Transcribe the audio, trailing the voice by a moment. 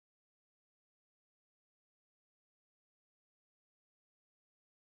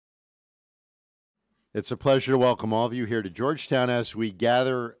It's a pleasure to welcome all of you here to Georgetown as we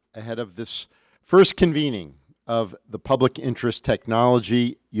gather ahead of this first convening of the Public Interest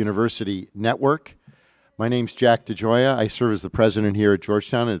Technology University Network. My name's Jack DeGioia. I serve as the president here at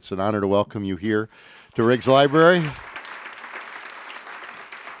Georgetown, and it's an honor to welcome you here to Riggs Library.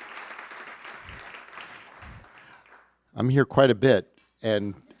 I'm here quite a bit,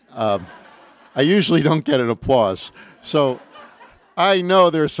 and I usually don't get an applause. So I know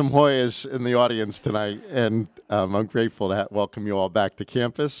there's some Hoyas in the audience tonight, and I'm grateful to welcome you all back to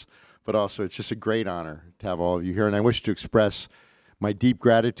campus, but also it's just a great honor to have all of you here, and I wish to express my deep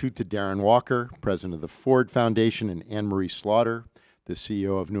gratitude to Darren Walker, president of the Ford Foundation, and Anne-Marie Slaughter, the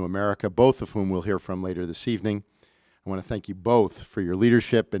CEO of New America, both of whom we'll hear from later this evening. I want to thank you both for your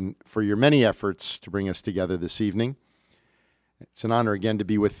leadership and for your many efforts to bring us together this evening. It's an honor again to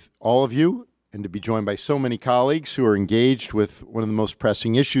be with all of you and to be joined by so many colleagues who are engaged with one of the most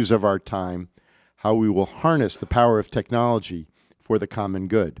pressing issues of our time, how we will harness the power of technology for the common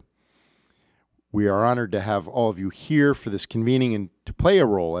good. We are honored to have all of you here for this convening and to play a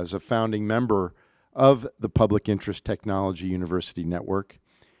role as a founding member of the Public Interest Technology University Network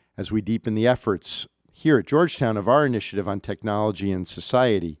as we deepen the efforts here at Georgetown of our initiative on technology and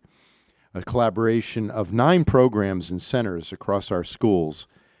society, a collaboration of 9 programs and centers across our schools.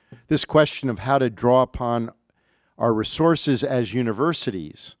 This question of how to draw upon our resources as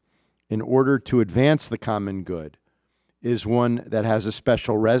universities in order to advance the common good is one that has a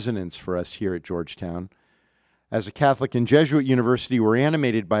special resonance for us here at Georgetown. As a Catholic and Jesuit university, we're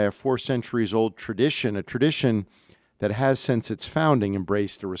animated by a 4 centuries old tradition, a tradition that has since its founding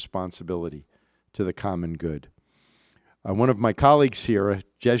embraced a responsibility to the common good. One of my colleagues here, a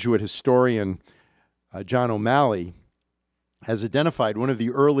Jesuit historian, John O'Malley, has identified one of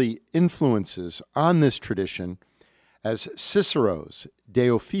the early influences on this tradition as Cicero's De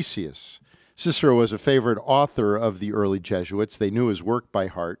Officiis. Cicero was a favorite author of the early Jesuits. They knew his work by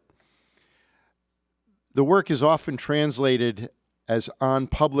heart. The work is often translated as on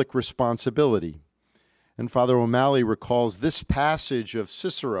public responsibility. And Father O'Malley recalls this passage of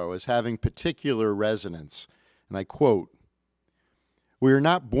Cicero as having particular resonance. And I quote, "We are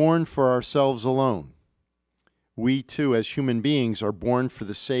not born for ourselves alone. We, too, as human beings, are born for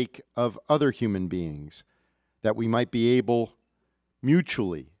the sake of other human beings, that we might be able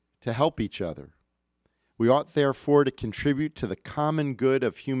mutually to help each other. We ought, therefore, to contribute to the common good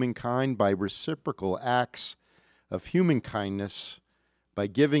of humankind by reciprocal acts of human kindness, by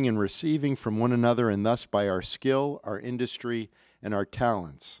giving and receiving from one another, and thus by our skill, our industry, and our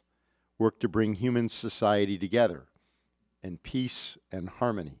talents, work to bring human society together in peace and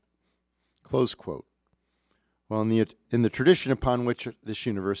harmony." Close quote. Well, in the tradition upon which this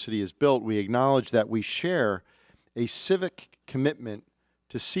university is built, we acknowledge that we share a civic commitment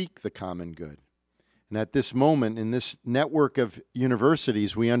to seek the common good. And at this moment, in this network of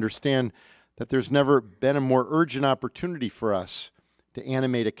universities, we understand that there's never been a more urgent opportunity for us to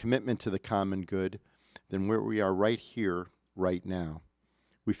animate a commitment to the common good than where we are right here, right now.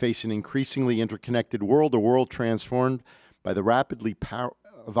 We face an increasingly interconnected world, a world transformed by the rapidly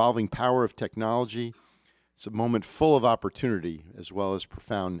evolving power of technology. It's a moment full of opportunity as well as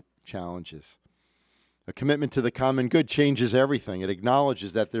profound challenges. A commitment to the common good changes everything. It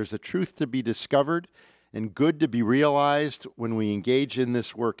acknowledges that there's a truth to be discovered and good to be realized when we engage in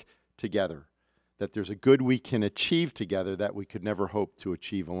this work together, that there's a good we can achieve together that we could never hope to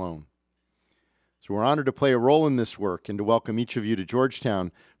achieve alone. So we're honored to play a role in this work and to welcome each of you to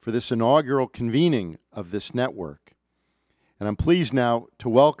Georgetown for this inaugural convening of this network. And I'm pleased now to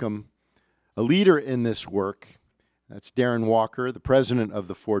welcome a leader in this work. That's Darren Walker, the president of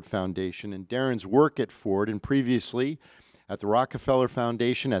the Ford Foundation. And Darren's work at Ford and previously at the Rockefeller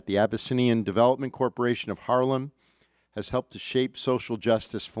Foundation, at the Abyssinian Development Corporation of Harlem, has helped to shape social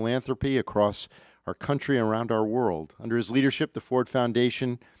justice philanthropy across our country and around our world. Under his leadership, the Ford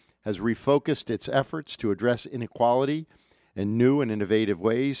Foundation has refocused its efforts to address inequality in new and innovative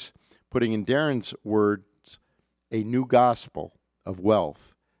ways, putting, in Darren's words, a new gospel of wealth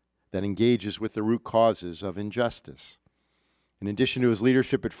that engages with the root causes of injustice. In addition to his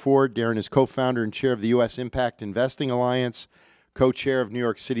leadership at Ford, Darren is co-founder and chair of the U.S. Impact Investing Alliance, co-chair of New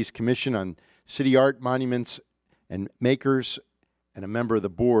York City's Commission on City Art, Monuments, and Makers, and a member of the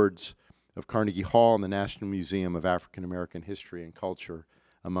boards of Carnegie Hall and the National Museum of African American History and Culture,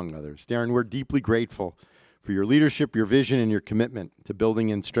 among others. Darren, we're deeply grateful for your leadership, your vision, and your commitment to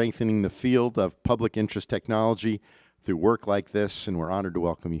building and strengthening the field of public interest technology through work like this, and we're honored to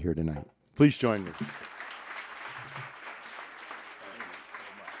welcome you here tonight. Please join me.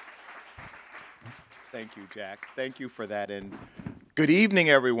 Thank you, Jack. Thank you for that, and good evening,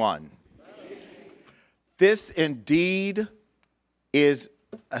 everyone. This indeed is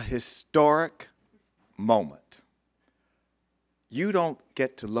a historic moment. You don't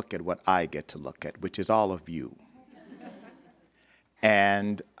get to look at what I get to look at, which is all of you.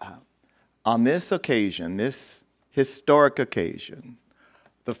 And on this occasion, this historic occasion,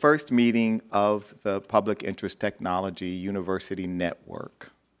 the first meeting of the Public Interest Technology University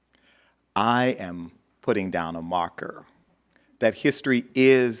Network, I am putting down a marker that history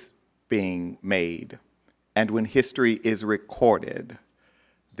is being made. And when history is recorded,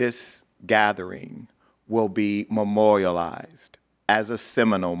 this gathering will be memorialized as a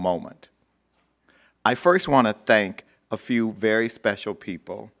seminal moment. I first want to thank a few very special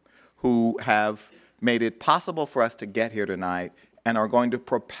people who have made it possible for us to get here tonight and are going to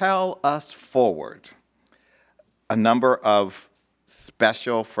propel us forward. A number of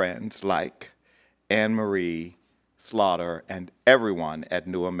special friends like Anne Marie Slaughter and everyone at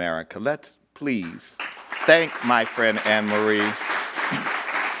New America. Let's please thank my friend Anne Marie.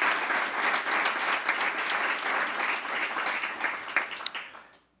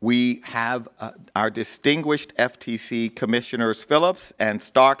 We have our distinguished FTC Commissioners Phillips and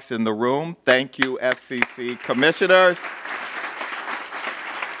Starks in the room. Thank you, FCC Commissioners.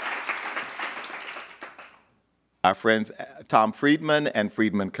 Our friends Tom Friedman and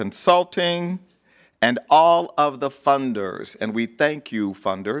Friedman Consulting, and all of the funders. And we thank you,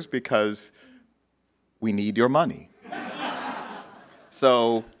 funders, because we need your money.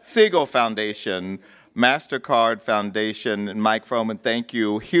 So, Siegel Foundation, Mastercard Foundation, and Mike Froman, thank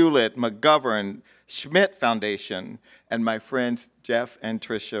you. Hewlett, McGovern, Schmidt Foundation, and my friends Jeff and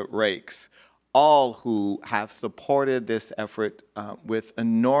Tricia Rakes, all who have supported this effort with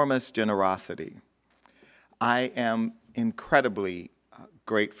enormous generosity. I am incredibly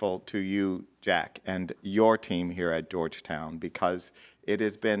grateful to you, Jack, and your team here at Georgetown, because it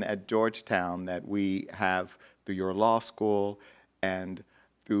has been at Georgetown that we have, through your law school and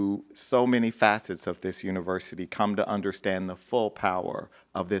through so many facets of this university, come to understand the full power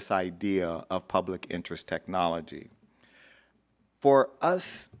of this idea of public interest technology. For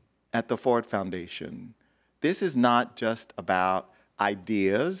us at the Ford Foundation, this is not just about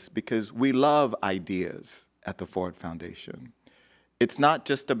ideas, because we love ideas at the Ford Foundation. It's not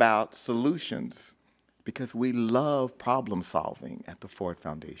just about solutions, because we love problem solving at the Ford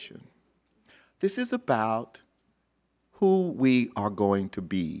Foundation. This is about who we are going to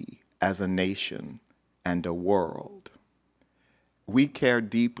be as a nation and a world. We care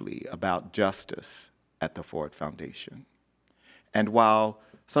deeply about justice at the Ford Foundation. And while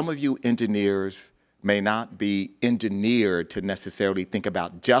some of you engineers may not be engineered to necessarily think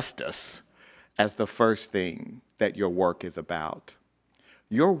about justice as the first thing that your work is about,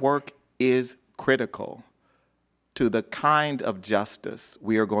 your work is critical to the kind of justice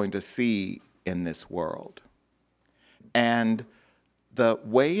we are going to see in this world. And the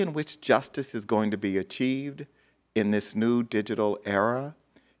way in which justice is going to be achieved in this new digital era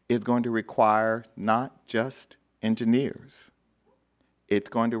is going to require not just engineers. It's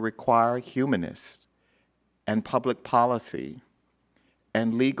going to require humanists and public policy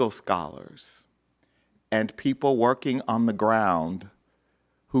and legal scholars and people working on the ground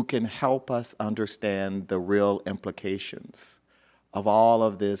who can help us understand the real implications of all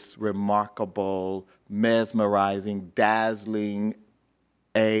of this remarkable, mesmerizing, dazzling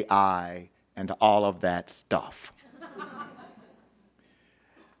AI and all of that stuff.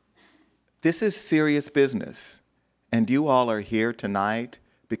 This is serious business, and you all are here tonight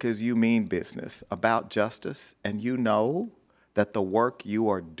because you mean business about justice, and you know that the work you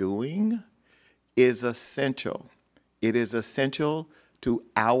are doing is essential. It is essential to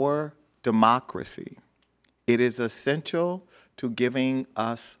our democracy. It is essential to giving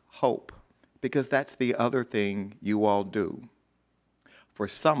us hope, because that's the other thing you all do. For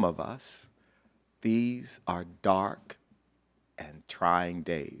some of us, these are dark and trying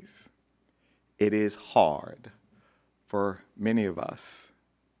days. It is hard for many of us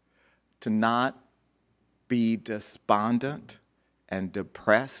to not be despondent and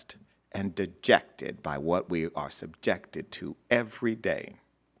depressed and dejected by what we are subjected to every day.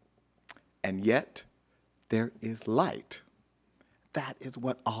 And yet, there is light. That is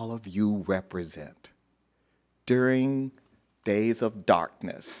what all of you represent. During days of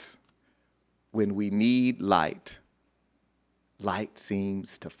darkness, when we need light, light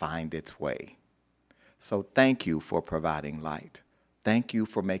seems to find its way. So thank you for providing light. Thank you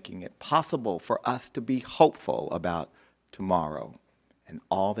for making it possible for us to be hopeful about tomorrow and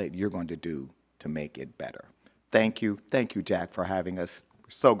all that you're going to do to make it better. Thank you. Thank you, Jack, for having us. We're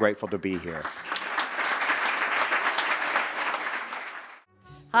so grateful to be here.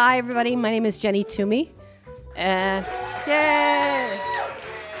 Hi, everybody. My name is Jenny Toomey. And yay!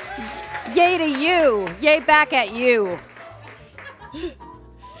 Yay to you! Yay back at you!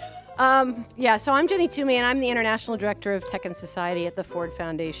 Yeah, so I'm Jenny Toomey, and I'm the International Director of Tech and Society at the Ford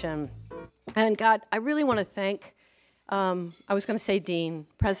Foundation. And God, I really want to thank, I was going to say Dean,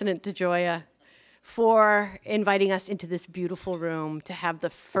 President DeGioia, for inviting us into this beautiful room to have the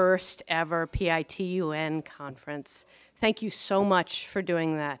first ever PITUN conference. Thank you so much for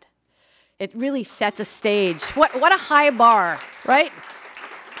doing that. It really sets a stage. What a high bar, right?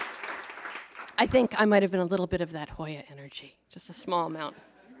 I think I might have been a little bit of that Hoya energy, just a small amount.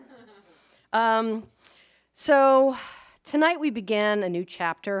 So tonight we began a new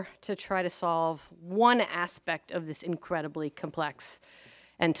chapter to try to solve one aspect of this incredibly complex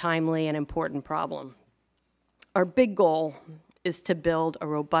and timely and important problem. Our big goal is to build a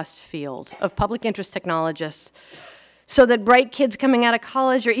robust field of public interest technologists so that bright kids coming out of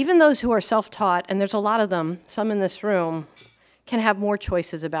college, or even those who are self-taught, and there's a lot of them, some in this room, can have more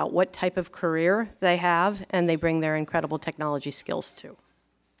choices about what type of career they have and they bring their incredible technology skills to.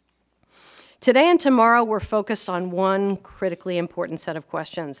 Today and tomorrow, we're focused on one critically important set of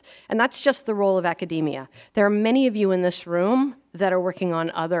questions, and that's just the role of academia. There are many of you in this room that are working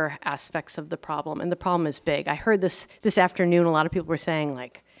on other aspects of the problem, and the problem is big. I heard this afternoon, a lot of people were saying,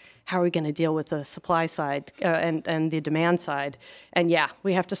 like, how are we going to deal with the supply side and the demand side? And yeah,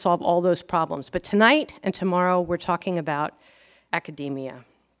 we have to solve all those problems. But tonight and tomorrow, we're talking about academia.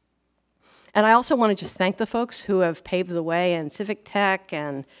 And I also want to just thank the folks who have paved the way in civic tech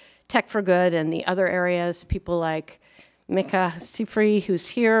and Tech for Good and the other areas, people like Mika Sifri, who's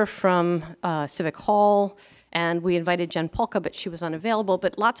here from Civic Hall, and we invited Jen Polka, but she was unavailable,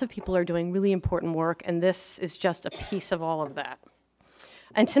 but lots of people are doing really important work, and this is just a piece of all of that.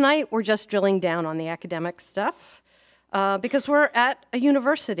 And tonight, we're just drilling down on the academic stuff because we're at a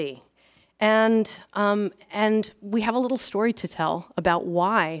university, and we have a little story to tell about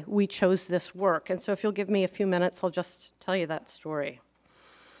why we chose this work. And so if you'll give me a few minutes, I'll just tell you that story.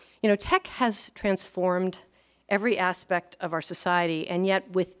 You know, tech has transformed every aspect of our society, and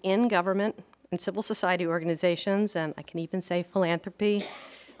yet within government and civil society organizations, and I can even say philanthropy,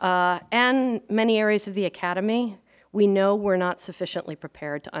 and many areas of the academy, we know we're not sufficiently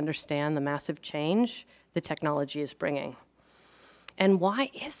prepared to understand the massive change the technology is bringing. And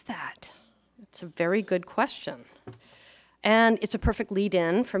why is that? It's a very good question. And it's a perfect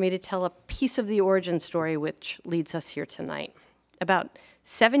lead-in for me to tell a piece of the origin story which leads us here tonight. About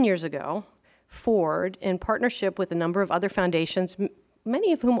 7 years ago, Ford, in partnership with a number of other foundations,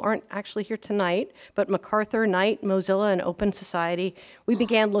 many of whom aren't actually here tonight, but MacArthur, Knight, Mozilla, and Open Society, we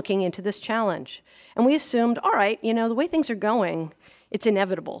began looking into this challenge. And we assumed, all right, you know, the way things are going, it's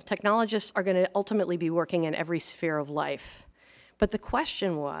inevitable. Technologists are going to ultimately be working in every sphere of life. But the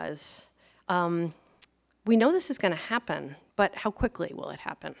question was, we know this is going to happen, but how quickly will it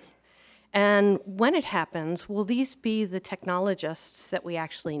happen? And when it happens, will these be the technologists that we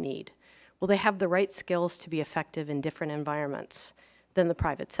actually need? Will they have the right skills to be effective in different environments than the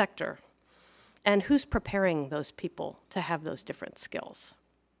private sector? And who's preparing those people to have those different skills?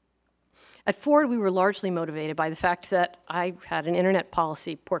 At Ford, we were largely motivated by the fact that I had an internet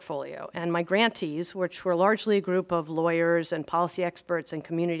policy portfolio, and my grantees, which were largely a group of lawyers and policy experts and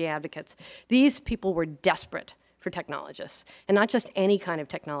community advocates, these people were desperate for technologists, and not just any kind of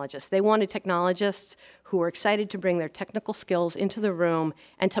technologists. They wanted technologists who were excited to bring their technical skills into the room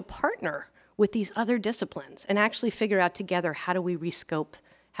and to partner with these other disciplines and actually figure out together how do we rescope,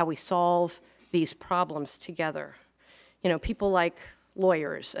 how we solve these problems together. You know, people like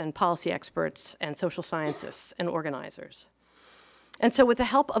lawyers and policy experts and social scientists and organizers. And so with the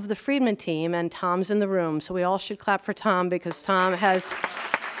help of the Friedman team, and Tom's in the room, so we all should clap for Tom because Tom has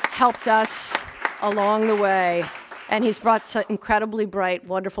helped us along the way, and he's brought some incredibly bright,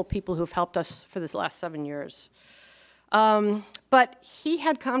 wonderful people who've helped us for this last 7 years. But he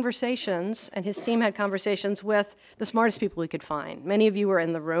had conversations, and his team had conversations with the smartest people we could find. Many of you were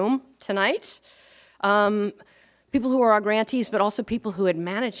in the room tonight. People who are our grantees, but also people who had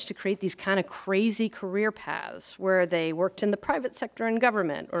managed to create these kind of crazy career paths where they worked in the private sector and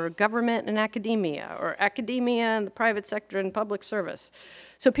government, or government and academia, or academia and the private sector and public service.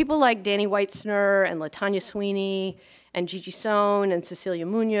 So people like Danny Weitzner and LaTanya Sweeney and Gigi Sohn and Cecelia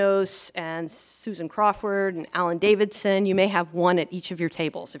Muñoz and Susan Crawford and Alan Davidson, you may have one at each of your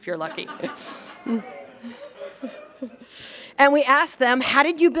tables if you're lucky. And we asked them, how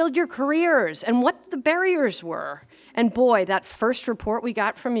did you build your careers and what the barriers were? And boy, that first report we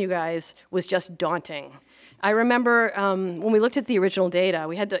got from you guys was just daunting. I remember when we looked at the original data,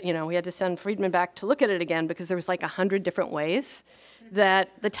 we had to send Friedman back to look at it again because there was like 100 different ways that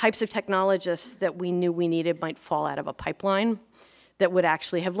the types of technologists that we knew we needed might fall out of a pipeline that would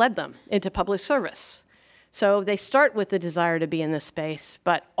actually have led them into public service. So they start with the desire to be in this space,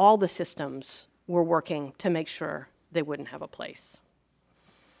 but all the systems were working to make sure they wouldn't have a place.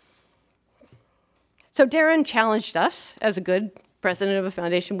 So Darren challenged us, as a good president of a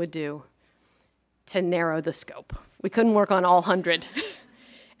foundation would do, to narrow the scope. We couldn't work on all 100.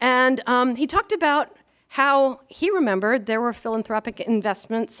 And he talked about how he remembered there were philanthropic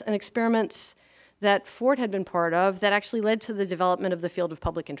investments and experiments that Ford had been part of that actually led to the development of the field of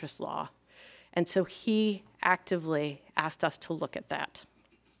public interest law. And so he actively asked us to look at that.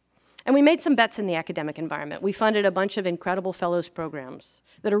 And we made some bets in the academic environment. We funded a bunch of incredible fellows programs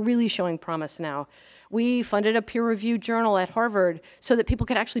that are really showing promise now. We funded a peer-reviewed journal at Harvard so that people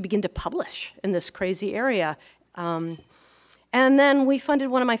could actually begin to publish in this crazy area. And then we funded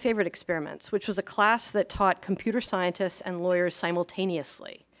one of my favorite experiments, which was a class that taught computer scientists and lawyers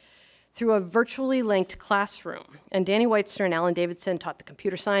simultaneously through a virtually linked classroom. And Danny Weitzner and Alan Davidson taught the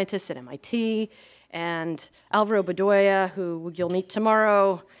computer scientists at MIT, and Alvaro Bedoya, who you'll meet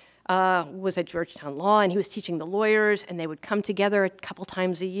tomorrow, was at Georgetown Law, and he was teaching the lawyers, and they would come together a couple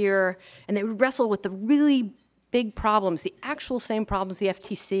times a year, and they would wrestle with the really big problems, the actual same problems the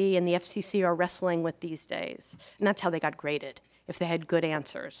FTC and the FCC are wrestling with these days. And that's how they got graded, if they had good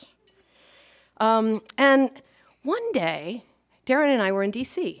answers. And one day, Darren and I were in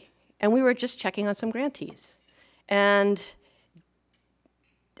DC, and we were just checking on some grantees. And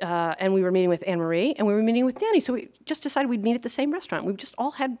we were meeting with Anne Marie, and we were meeting with Danny, so we just decided we'd meet at the same restaurant. We just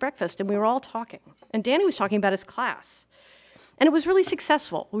all had breakfast, and we were all talking. And Danny was talking about his class. And it was really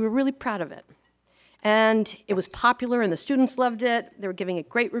successful. We were really proud of it. And it was popular, and the students loved it. They were giving it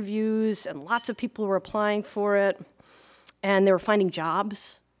great reviews, and lots of people were applying for it. And they were finding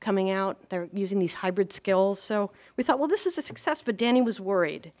jobs coming out. They were using these hybrid skills. So we thought, well, this is a success, but Danny was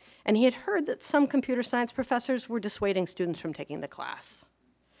worried. And he had heard that some computer science professors were dissuading students from taking the class.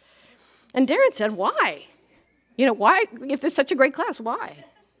 And Darren said, why? You know, why, if it's such a great class, why?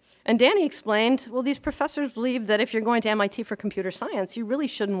 And Danny explained, well, these professors believe that if you're going to MIT for computer science, you really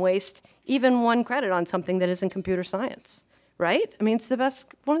shouldn't waste even one credit on something that isn't computer science, right? I mean, it's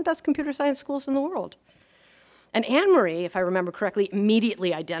one of the best computer science schools in the world. And Anne Marie, if I remember correctly,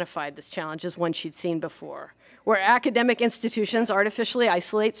 immediately identified this challenge as one she'd seen before, where academic institutions artificially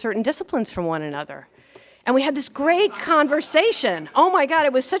isolate certain disciplines from one another. And we had this great conversation. Oh my God,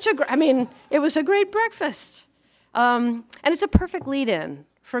 it was such a, it was a great breakfast. And it's a perfect lead-in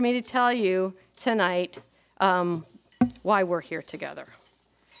for me to tell you tonight why we're here together.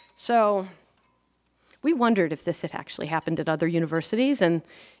 So we wondered if this had actually happened at other universities, and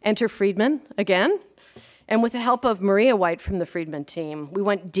enter Friedman again. And with the help of Maria White from the Friedman team, we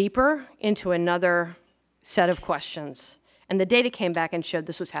went deeper into another set of questions. And the data came back and showed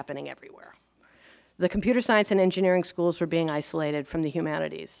this was happening everywhere. The computer science and engineering schools were being isolated from the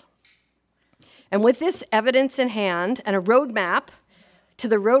humanities. And with this evidence in hand and a roadmap to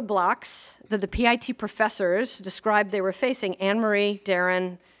the roadblocks that the PIT professors described they were facing, Anne Marie,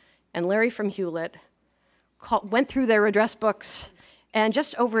 Darren, and Larry from Hewlett went through their address books and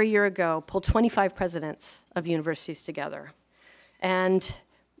just over a year ago pulled 25 presidents of universities together and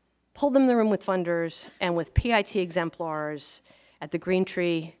pulled them in the room with funders and with PIT exemplars at the Green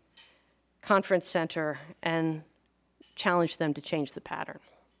Tree Conference Center and challenged them to change the pattern.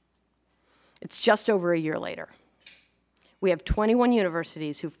 It's just over a year later. We have 21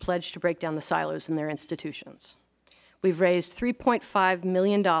 universities who've pledged to break down the silos in their institutions. We've raised $3.5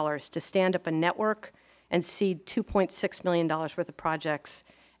 million to stand up a network and seed $2.6 million worth of projects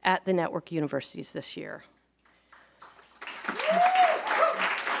at the network universities this year.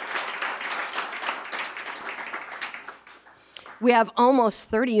 We have almost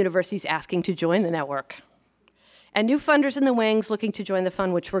 30 universities asking to join the network, and new funders in the wings looking to join the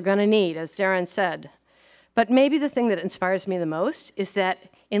fund, which we're going to need, as Darren said. But maybe the thing that inspires me the most is that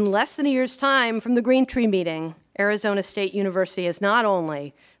in less than a year's time from the Green Tree meeting, Arizona State University has not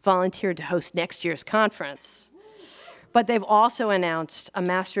only volunteered to host next year's conference, but they've also announced a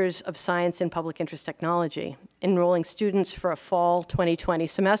Master's of Science in Public Interest Technology, enrolling students for a fall 2020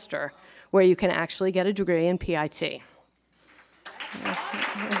 semester, where you can actually get a degree in PIT.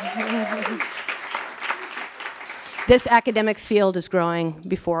 This academic field is growing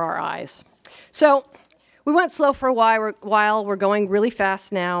before our eyes. So we went slow for a while, we're going really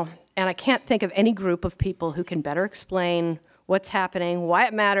fast now, and I can't think of any group of people who can better explain what's happening, why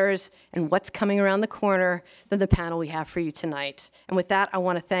it matters, and what's coming around the corner than the panel we have for you tonight. And with that, I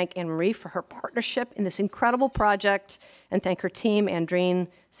want to thank Anne-Marie for her partnership in this incredible project, and thank her team, Andreen,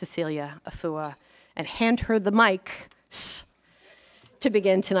 Cecelia, Afua, and hand her the mic to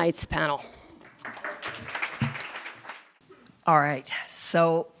begin tonight's panel. All right,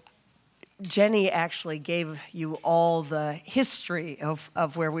 so Jenny actually gave you all the history of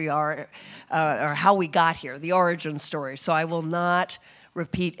where we are, or how we got here, the origin story. So I will not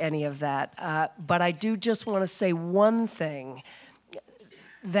repeat any of that. But I do just want to say one thing,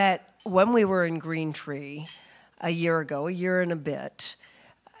 that when we were in Green Tree a year and a bit,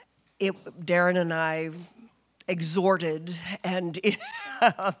 Darren and I exhorted and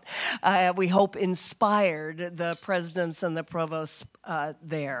we hope inspired the presidents and the provosts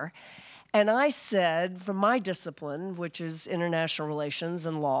there. And I said, from my discipline, which is international relations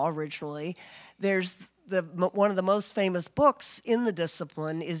and law originally, there's one of the most famous books in the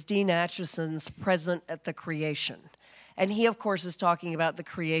discipline is Dean Acheson's Present at the Creation. And he, of course, is talking about the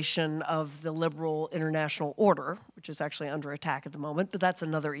creation of the liberal international order, which is actually under attack at the moment, but that's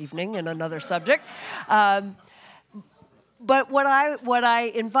another evening and another subject. But what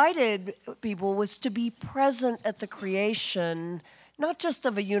I invited people was to be present at the creation, not just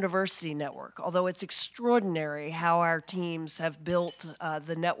of a university network, although it's extraordinary how our teams have built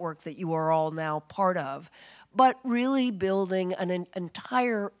the network that you are all now part of, but really building an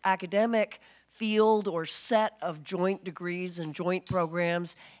entire academic field or set of joint degrees and joint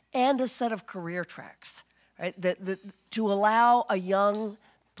programs and a set of career tracks, right? To allow a young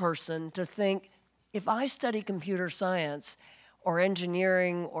person to think, if I study computer science or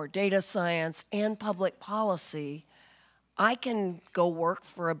engineering or data science and public policy, I can go work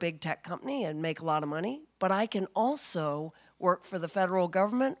for a big tech company and make a lot of money, but I can also work for the federal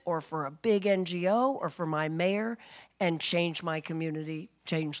government or for a big NGO or for my mayor and change my community,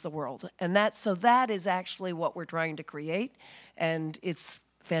 change the world. And that is actually what we're trying to create, and it's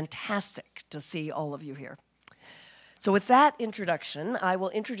fantastic to see all of you here. So with that introduction, I will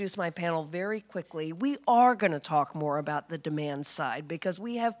introduce my panel very quickly. We are going to talk more about the demand side because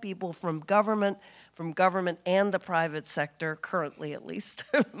we have people from government and the private sector, currently at least,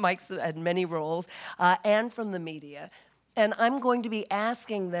 Mike's had many roles, and from the media. And I'm going to be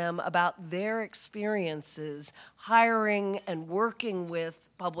asking them about their experiences hiring and working with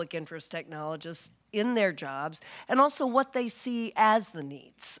public interest technologists in their jobs, and also what they see as the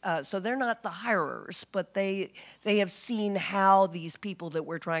needs. So they're not the hirers, but they have seen how these people that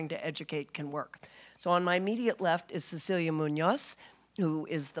we're trying to educate can work. So on my immediate left is Cecelia Muñoz, who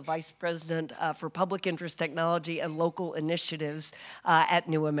is the Vice President for Public Interest Technology and Local Initiatives at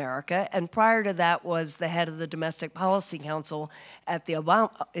New America. And prior to that was the head of the Domestic Policy Council in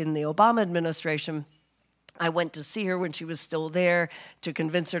the Obama administration. I went to see her when she was still there to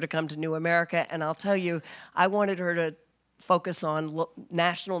convince her to come to New America. And I'll tell you, I wanted her to focus on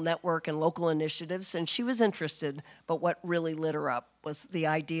national network and local initiatives, and she was interested, but what really lit her up was the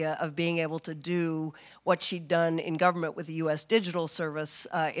idea of being able to do what she'd done in government with the U.S. Digital Service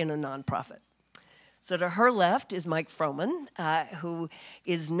in a nonprofit. So to her left is Mike Froman, who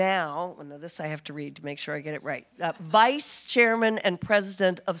is now, well, no, this I have to read to make sure I get it right, Vice Chairman and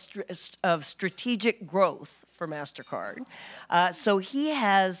President of Strategic Growth for Mastercard. So he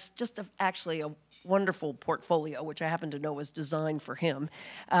has just actually a wonderful portfolio, which I happen to know was designed for him.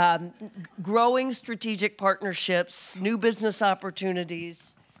 Growing strategic partnerships, new business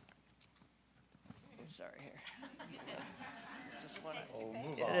opportunities. Sorry here. Just want to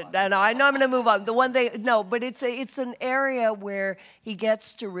no, I know I'm going to move on. The one thing, no, but it's an area where he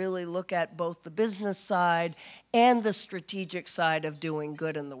gets to really look at both the business side and the strategic side of doing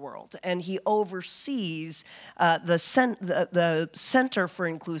good in the world. And he oversees the Center for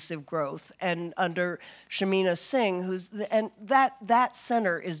Inclusive Growth, and under Shamina Singh, that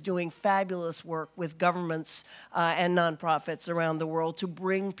center is doing fabulous work with governments and nonprofits around the world to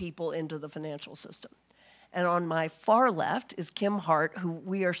bring people into the financial system. And on my far left is Kim Hart, who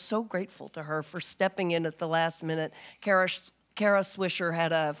we are so grateful to her for stepping in at the last minute. Kara Swisher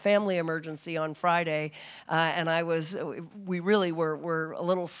had a family emergency on Friday, and we really were a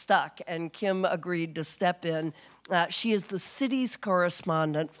little stuck, and Kim agreed to step in. She is the cities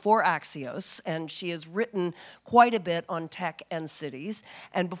correspondent for Axios, and she has written quite a bit on tech and cities.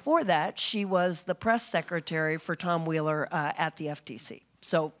 And before that, she was the press secretary for Tom Wheeler at the FTC.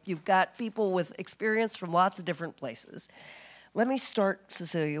 So you've got people with experience from lots of different places. Let me start,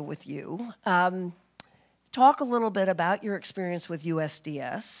 Cecelia, with you. Talk a little bit about your experience with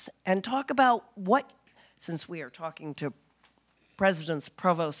USDS, and talk about what, since we are talking to presidents,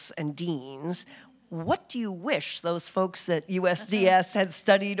 provosts, and deans, what do you wish those folks at USDS had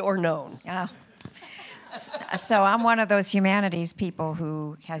studied or known? Yeah. So I'm one of those humanities people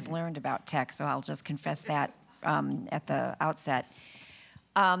who has learned about tech, so I'll just confess that at the outset.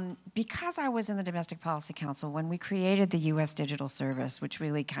 Because I was in the Domestic Policy Council, when we created the U.S. Digital Service, which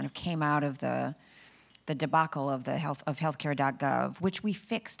really kind of came out of the debacle of the healthcare.gov, which we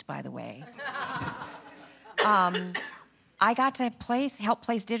fixed, by the way, I got to help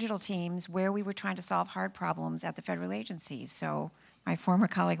place digital teams where we were trying to solve hard problems at the federal agencies. So my former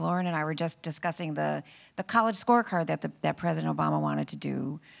colleague Lauren and I were just discussing the college scorecard that President Obama wanted to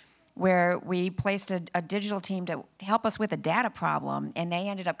do, where we placed a digital team to help us with a data problem, and they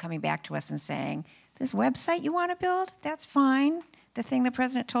ended up coming back to us and saying, this website you want to build, that's fine, the thing the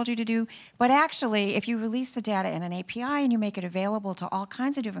president told you to do, but actually, if you release the data in an API and you make it available to all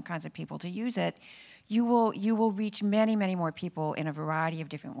kinds of different kinds of people to use it, you will reach many, many more people in a variety of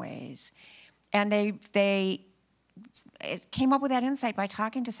different ways. And it came up with that insight by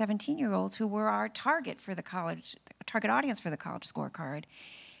talking to 17-year-olds who were our target audience for the college scorecard.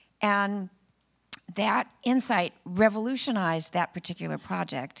 And that insight revolutionized that particular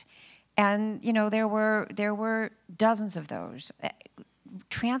project. And there were dozens of those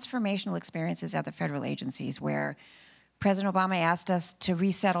transformational experiences at the federal agencies where President Obama asked us to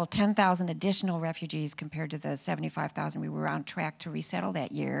resettle 10,000 additional refugees compared to the 75,000 we were on track to resettle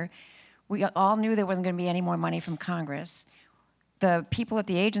that year. We all knew there wasn't going to be any more money from Congress. The people at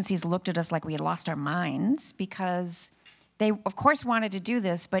the agencies looked at us like we had lost our minds because they, of course, wanted to do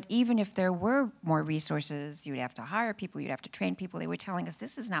this, but even if there were more resources, you'd have to hire people, you'd have to train people. They were telling us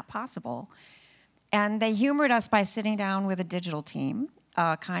this is not possible. And they humored us by sitting down with a digital team,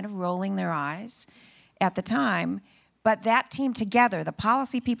 kind of rolling their eyes at the time. But that team together, the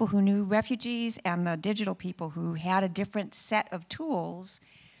policy people who knew refugees and the digital people who had a different set of tools,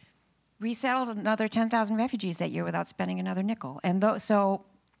 resettled another 10,000 refugees that year without spending another nickel. And so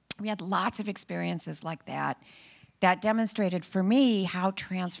we had lots of experiences like that demonstrated for me how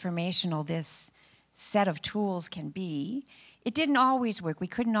transformational this set of tools can be. It didn't always work. We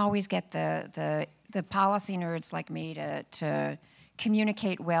couldn't always get the policy nerds like me to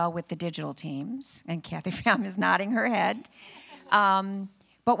communicate well with the digital teams. And Kathy Pham is nodding her head.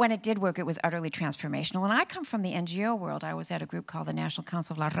 But when it did work, it was utterly transformational. And I come from the NGO world. I was at a group called the National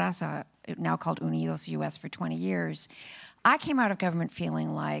Council of La Raza, now called Unidos US, for 20 years. I came out of government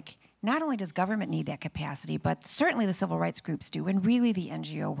feeling like not only does government need that capacity, but certainly the civil rights groups do, and really the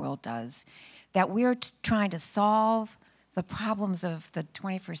NGO world does, that we're trying to solve the problems of the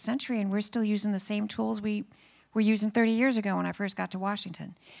 21st century, and we're still using the same tools we were using 30 years ago when I first got to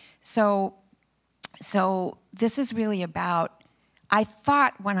Washington. So this is really about, I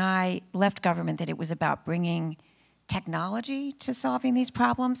thought when I left government that it was about bringing technology to solving these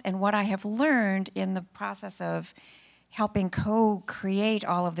problems, and what I have learned in the process of helping co-create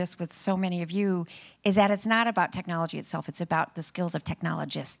all of this with so many of you is that it's not about technology itself, it's about the skills of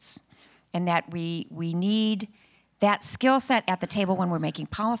technologists, and that we need that skill set at the table when we're making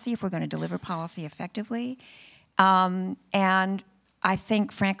policy, if we're going to deliver policy effectively. And I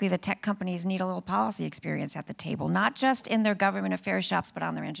think, frankly, the tech companies need a little policy experience at the table, not just in their government affairs shops, but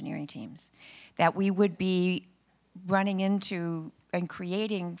on their engineering teams. That we would be running into and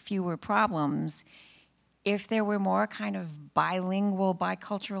creating fewer problems if there were more kind of bilingual,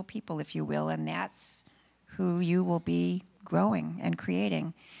 bicultural people, if you will, and that's who you will be growing and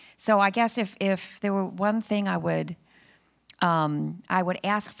creating. So I guess if there were one thing I would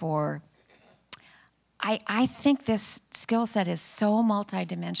ask for, I think this skill set is so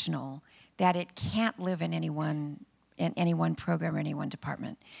multidimensional that it can't live in any one program or any one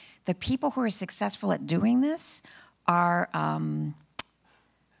department. The people who are successful at doing this are,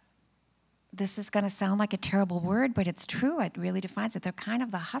 this is going to sound like a terrible word, but it's true. It really defines it. They're kind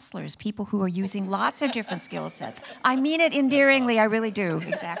of the hustlers, people who are using lots of different skill sets. I mean it endearingly, I really do,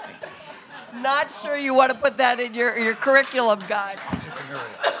 exactly. Not sure you want to put that in your curriculum guide.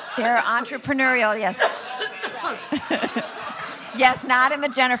 Entrepreneurial. They're entrepreneurial, yes. Yes, not in the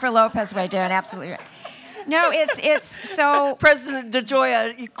Jennifer Lopez way, Darren, absolutely right. No, it's so... President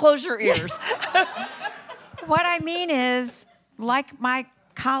DeGioia, you close your ears. What I mean is, like my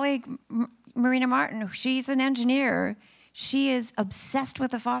colleague Marina Martin, she's an engineer. She is obsessed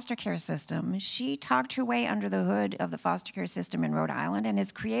with the foster care system. She talked her way under the hood of the foster care system in Rhode Island and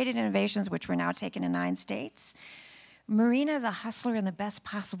has created innovations which were now taken in 9 states. Marina is a hustler in the best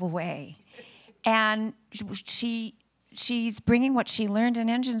possible way. And she's bringing what she learned in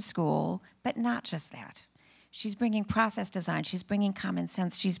engine school, but not just that. She's bringing process design. She's bringing common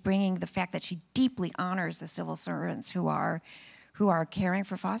sense. She's bringing the fact that she deeply honors the civil servants who are who are caring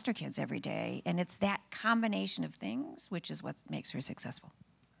for foster kids every day. And it's that combination of things which is what makes her successful.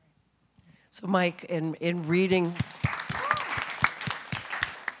 So Mike, in reading,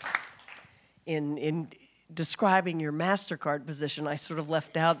 in describing your Mastercard position, I sort of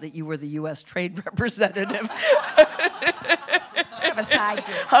left out that you were the U.S. trade representative. A side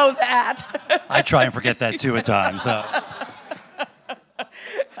gig. Oh, that. I try and forget that too at times.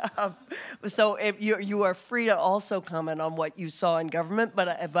 So if you are free to also comment on what you saw in government, but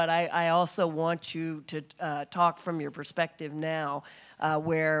I also want you to talk from your perspective now,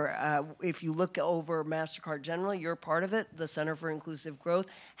 where if you look over Mastercard generally, you're part of it, the Center for Inclusive Growth.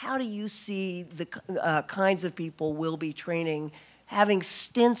 How do you see the kinds of people we'll be training, having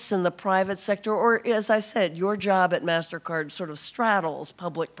stints in the private sector, or as I said, your job at Mastercard sort of straddles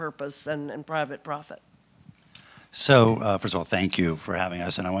public purpose and private profit? So, first of all, thank you for having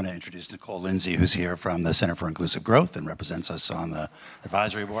us. And I want to introduce Nicole Lindsay, who's here from the Center for Inclusive Growth and represents us on the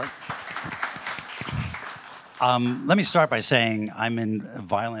advisory board. Let me start by saying I'm in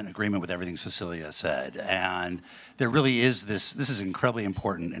violent agreement with everything Cecelia said. And there really is this is an incredibly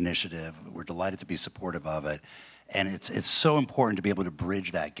important initiative. We're delighted to be supportive of it. And it's so important to be able to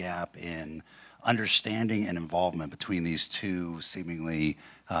bridge that gap in understanding and involvement between these two seemingly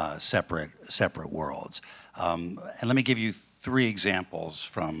separate worlds. And let me give you 3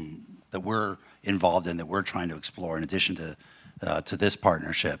 examples that we're involved in, that we're trying to explore in addition to this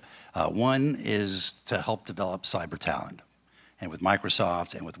partnership. One is to help develop cyber talent. And with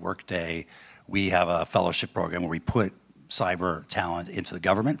Microsoft and with Workday, we have a fellowship program where we put cyber talent into the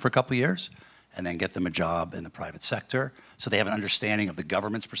government for a couple of years and then get them a job in the private sector so they have an understanding of the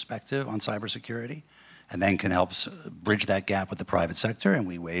government's perspective on cybersecurity, and then can help bridge that gap with the private sector, and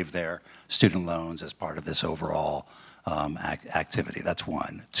we waive their student loans as part of this overall activity. That's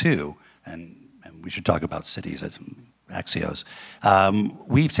 1. 2, and we should talk about cities at Axios.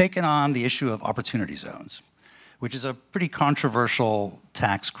 We've taken on the issue of opportunity zones, which is a pretty controversial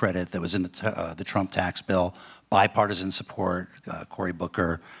tax credit that was in the Trump tax bill. Bipartisan support. Cory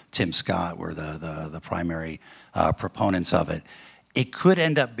Booker, Tim Scott were the primary proponents of it. It could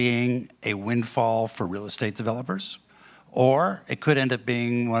end up being a windfall for real estate developers, or it could end up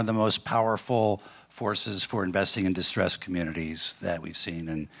being one of the most powerful forces for investing in distressed communities that we've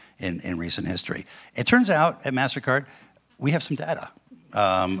seen in recent history. It turns out at Mastercard, we have some data,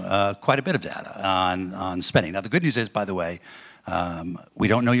 quite a bit of data on spending. Now, the good news is, by the way, we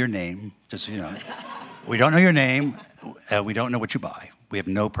don't know your name, just so you know. We don't know your name. We don't know what you buy. We have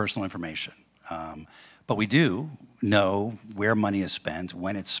no personal information. But we do know where money is spent,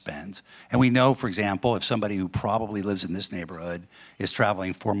 when it's spent. And we know, for example, if somebody who probably lives in this neighborhood is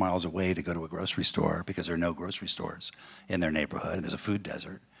traveling 4 miles away to go to a grocery store because there are no grocery stores in their neighborhood, and there's a food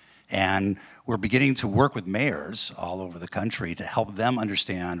desert. And we're beginning to work with mayors all over the country to help them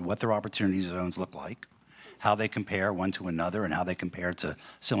understand what their opportunity zones look like, how they compare one to another, and how they compare to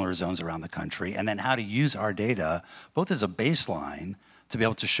similar zones around the country, and then how to use our data both as a baseline to be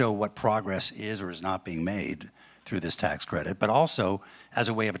able to show what progress is or is not being made through this tax credit, but also as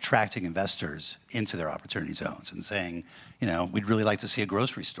a way of attracting investors into their opportunity zones and saying, you know, we'd really like to see a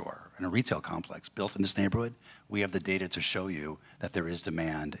grocery store and a retail complex built in this neighborhood. We have the data to show you that there is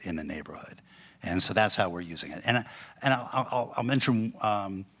demand in the neighborhood. And so that's how we're using it. And I'll mention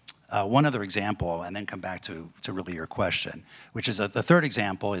one other example and then come back to really your question, which is the 3rd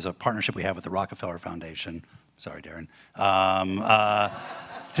example is a partnership we have with the Rockefeller Foundation. Sorry, Darren.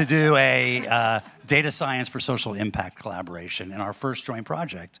 To do a data science for social impact collaboration. And our first joint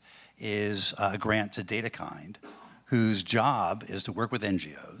project is a grant to DataKind, whose job is to work with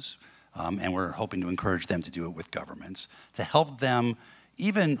NGOs, and we're hoping to encourage them to do it with governments, to help them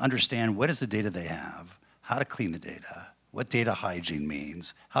even understand what is the data they have, how to clean the data, what data hygiene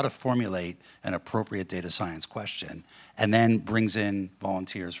means, how to formulate an appropriate data science question, and then brings in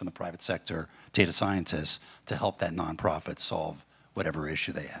volunteers from the private sector, data scientists, to help that nonprofit solve whatever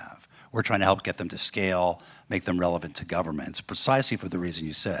issue they have. We're trying to help get them to scale, make them relevant to governments, precisely for the reason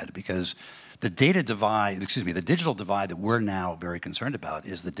you said, because the digital divide that we're now very concerned about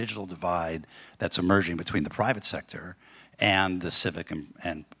is the digital divide that's emerging between the private sector and the civic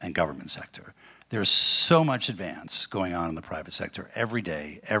and government sector. There's so much advance going on in the private sector every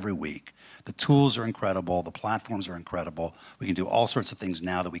day, every week. The tools are incredible. The platforms are incredible. We can do all sorts of things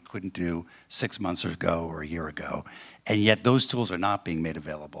now that we couldn't do 6 months ago or a year ago. And yet those tools are not being made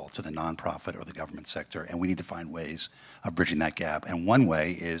available to the nonprofit or the government sector. And we need to find ways of bridging that gap. And one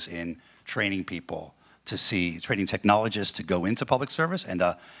way is in training people training technologists to go into public service. And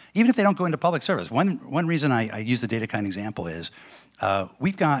even if they don't go into public service, one reason I use the DataKind example is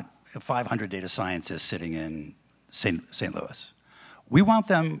we've got 500 data scientists sitting in St. Louis. We want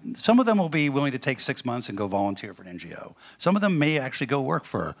them, some of them will be willing to take 6 months and go volunteer for an NGO. Some of them may actually go work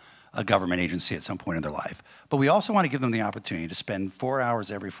for a government agency at some point in their life. But we also want to give them the opportunity to spend 4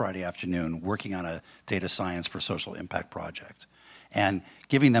 hours every Friday afternoon working on a data science for social impact project, and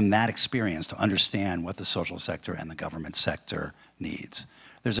giving them that experience to understand what the social sector and the government sector needs.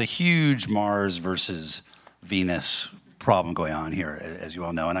 There's a huge Mars versus Venus problem going on here, as you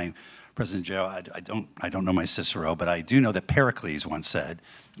all know. And President Joe, I don't know my Cicero, but I do know that Pericles once said,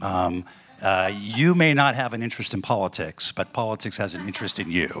 you may not have an interest in politics, but politics has an interest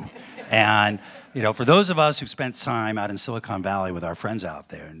in you. And for those of us who've spent time out in Silicon Valley with our friends out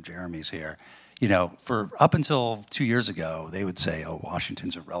there, and Jeremy's here, for up until 2 years ago, they would say, oh,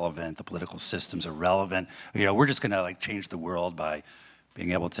 Washington's irrelevant, the political system's irrelevant. We're just gonna change the world by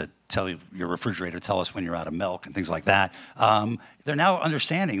being able to tell your refrigerator, tell us when you're out of milk and things like that. They're now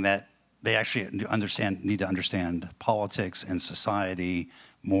understanding that they actually need to understand politics and society,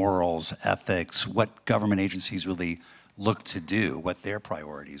 morals, ethics, what government agencies really look to do, what their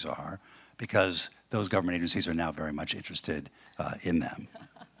priorities are, because those government agencies are now very much interested in them.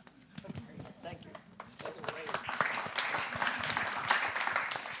 Thank you.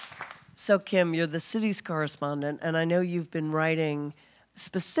 So Kim, you're the city's correspondent, and I know you've been writing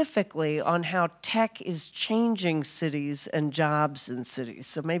specifically on how tech is changing cities and jobs in cities.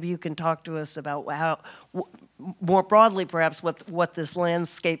 So maybe you can talk to us about how, more broadly perhaps, what this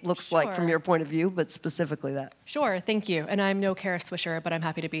landscape looks like from your point of view, but specifically that. Sure, thank you. And I'm no Kara Swisher, but I'm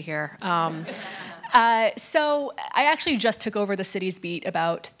happy to be here. So I actually just took over the city's beat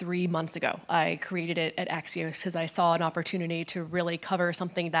about 3 months ago. I created it at Axios because I saw an opportunity to really cover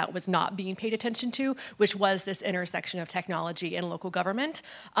something that was not being paid attention to, which was this intersection of technology and local government,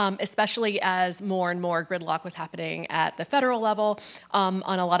 especially as more and more gridlock was happening at the federal level on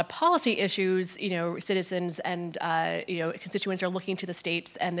a lot of policy issues. Citizens and constituents are looking to the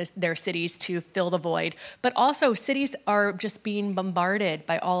states and their cities to fill the void, but also cities are just being bombarded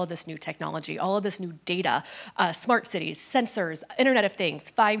by all of this new technology, all of this new data, smart cities, sensors, Internet of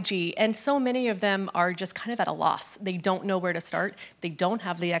Things, 5G, and so many of them are just kind of at a loss. They don't know where to start. They don't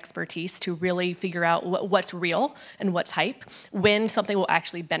have the expertise to really figure out what's real and what's hype, when something will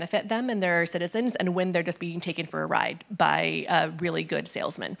actually benefit them and their citizens, and when they're just being taken for a ride by a really good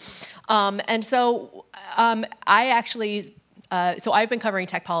salesman. So I've been covering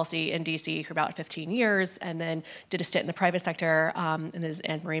tech policy in DC for about 15 years, and then did a stint in the private sector, and as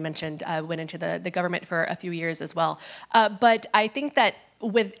Anne Marie mentioned, went into the government for a few years as well. But I think that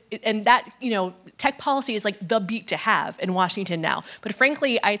tech policy is like the beat to have in Washington now. But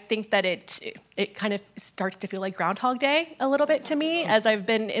frankly, I think that it kind of starts to feel like Groundhog Day a little bit to me, as I've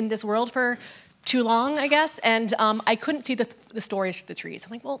been in this world for too long, I guess, and I couldn't see the stories for the trees.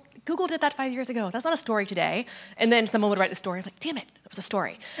 I'm like, well, Google did that 5 years ago. That's not a story today. And then someone would write the story. I'm like, damn it, it was a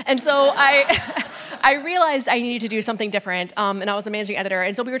story. And so I realized I needed to do something different, and I was a managing editor.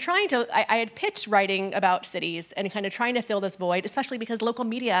 And so we were trying to, I had pitched writing about cities and kind of trying to fill this void, especially because local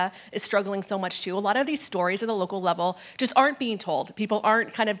media is struggling so much too. A lot of these stories at the local level just aren't being told. People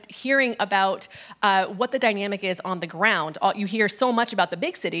aren't kind of hearing about what the dynamic is on the ground. You hear so much about the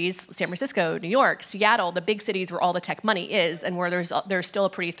big cities, San Francisco, New York, Seattle, the big cities where all the tech money is, and where there's still a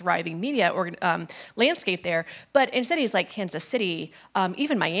pretty thriving media landscape there. But in cities like Kansas City,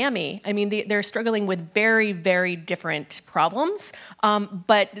 even Miami, I mean, they're struggling with very, very different problems. And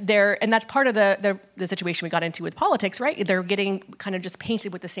that's part of the situation we got into with politics, right? They're getting kind of just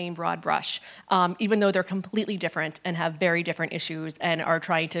painted with the same broad brush, even though they're completely different and have very different issues and are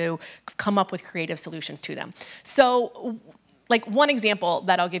trying to come up with creative solutions to them. So, like one example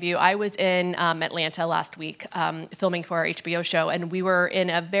that I'll give you, I was in Atlanta last week filming for our HBO show, and we were in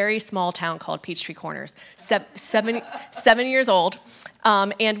a very small town called Peachtree Corners, 7 years old,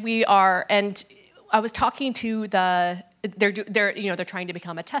 and I was talking to they're trying to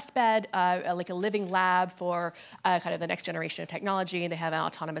become a test bed, like a living lab for kind of the next generation of technology. And they have an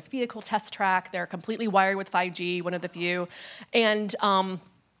autonomous vehicle test track. They're completely wired with 5G, one of the few, and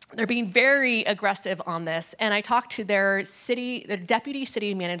they're being very aggressive on this. And I talked to their deputy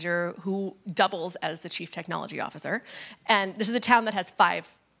city manager, who doubles as the chief technology officer. And this is a town that has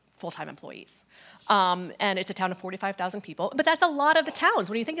 5 full-time employees. And it's a town of 45,000 people. But that's a lot of the towns.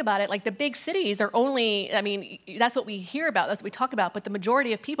 When you think about it, like the big cities are only, I mean, that's what we hear about, that's what we talk about, but the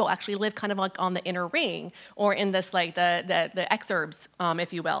majority of people actually live kind of like on the inner ring, or in this, like the exurbs,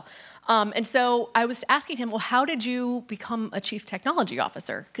 if you will. And so I was asking him, well, how did you become a chief technology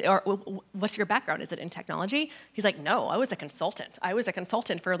officer? Or what's your background? Is it in technology? He's like, no, I was a consultant. I was a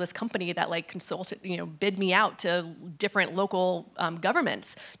consultant for this company that bid me out to different local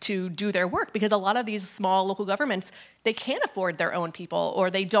governments to do their work, because a lot of these small local governments, they can't afford their own people, or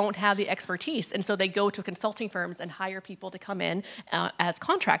they don't have the expertise. And so they go to consulting firms and hire people to come in as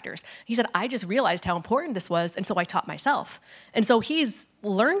contractors. He said, I just realized how important this was, and so I taught myself. And so he's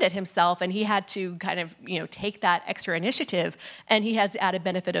learned it himself, and he had to kind of, take that extra initiative, and he has the added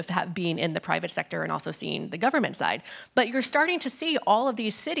benefit of being in the private sector and also seeing the government side. But you're starting to see all of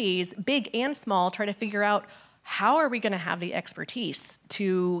these cities, big and small, try to figure out, how are we going to have the expertise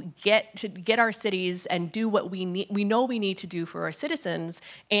to get our cities and do what we know we need to do for our citizens,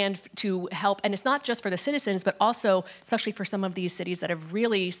 and to help? And it's not just for the citizens, but also, especially for some of these cities that have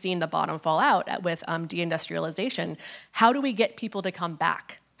really seen the bottom fall out with deindustrialization, how do we get people to come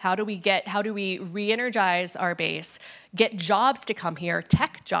back? How do we re-energize our base, get jobs to come here,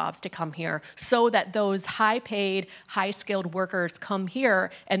 tech jobs to come here, so that those high-paid, high-skilled workers come here,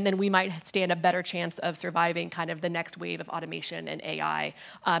 and then we might stand a better chance of surviving kind of the next wave of automation and AI,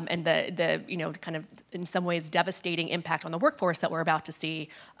 and the kind of, in some ways, devastating impact on the workforce that we're about to see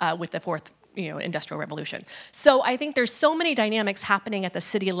with the fourth industrial revolution. So I think there's so many dynamics happening at the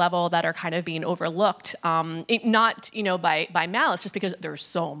city level that are kind of being overlooked, not by malice, just because there's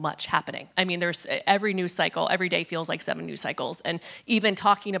so much happening. I mean, there's every news cycle, every day feels like 7 news cycles, and even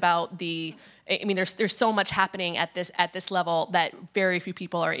talking about there's so much happening at this level that very few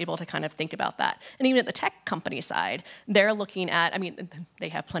people are able to kind of think about that. And even at the tech company side, they're looking at, they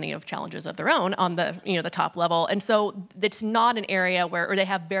have plenty of challenges of their own on the the top level, and so it's not an area or they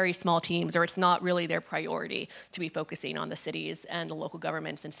have very small teams, or it's not really their priority to be focusing on the cities and the local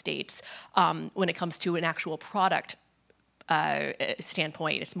governments and states when it comes to an actual product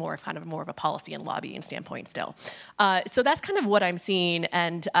standpoint. It's more of a policy and lobbying standpoint still. So that's kind of what I'm seeing,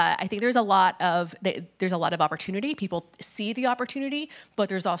 and I think there's a lot of opportunity. People see the opportunity, but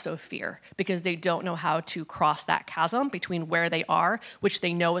there's also fear, because they don't know how to cross that chasm between where they are, which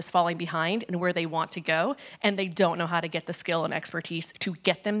they know is falling behind, and where they want to go, and they don't know how to get the skill and expertise to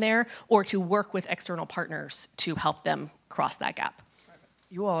get them there, or to work with external partners to help them cross that gap.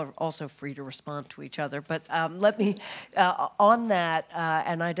 You all are also free to respond to each other, but let me, on that,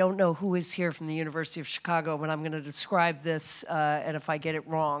 and I don't know who is here from the University of Chicago, but I'm going to describe this, and if I get it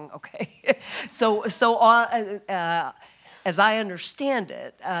wrong, okay. So as I understand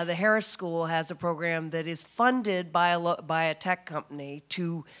it, the Harris School has a program that is funded by a tech company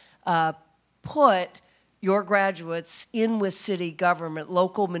to put your graduates in with city government,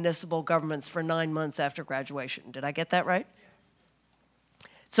 local municipal governments, for 9 months after graduation. Did I get that right?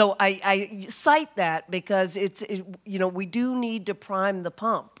 So I cite that because we do need to prime the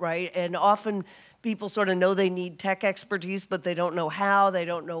pump, right? And often people sort of know they need tech expertise, but they don't know how, they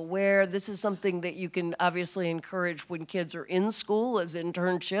don't know where. This is something that you can obviously encourage when kids are in school as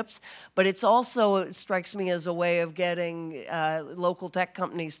internships, but it's also, it strikes me as a way of getting local tech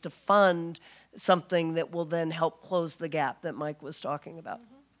companies to fund something that will then help close the gap that Mike was talking about.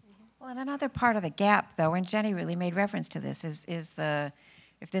 Well, and another part of the gap, though, and Jenny really made reference to this,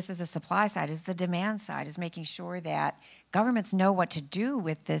 if this is the supply side, is the demand side, is making sure that governments know what to do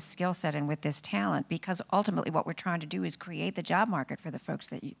with this skill set and with this talent, because ultimately what we're trying to do is create the job market for the folks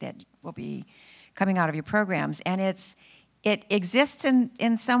that will be coming out of your programs. And it exists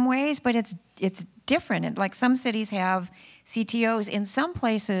in some ways, but it's different. And like some cities have CTOs. In some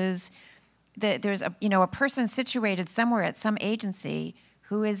places, there's a person situated somewhere at some agency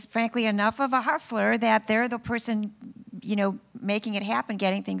who is frankly enough of a hustler that they're the person, making it happen,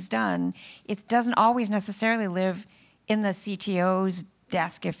 getting things done. It doesn't always necessarily live in the CTO's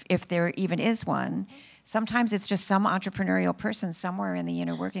desk if there even is one. Sometimes it's just some entrepreneurial person somewhere in the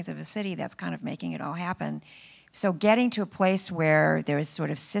inner workings of a city that's kind of making it all happen. So getting to a place where there is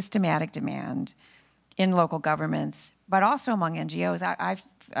sort of systematic demand in local governments, but also among NGOs.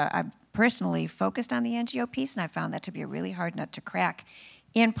 I've personally focused on the NGO piece, and I found that to be a really hard nut to crack,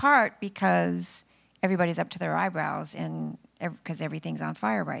 in part because everybody's up to their eyebrows because everything's on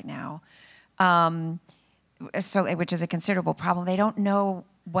fire right now. Which is a considerable problem. They don't know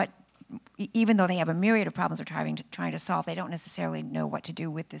even though they have a myriad of problems they're trying to solve, they don't necessarily know what to do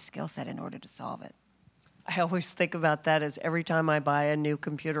with this skill set in order to solve it. I always think about that as every time I buy a new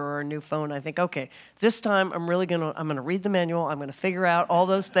computer or a new phone, I think, okay, this time I'm gonna read the manual, I'm gonna figure out all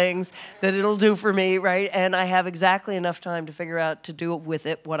those things that it'll do for me, right? And I have exactly enough time to figure out to do with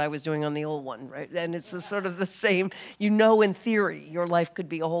it what I was doing on the old one, right? And it's sort of the same, in theory, your life could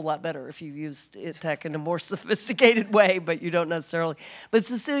be a whole lot better if you used tech in a more sophisticated way, but you don't necessarily. But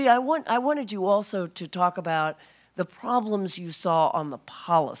Cecelia, I wanted you also to talk about the problems you saw on the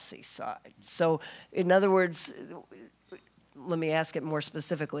policy side. So, in other words, let me ask it more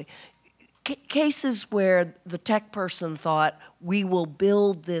specifically. cases where the tech person thought, we will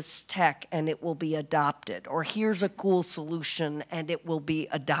build this tech and it will be adopted, or here's a cool solution and it will be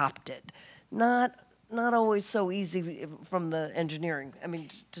adopted. Not always so easy from the engineering, I mean,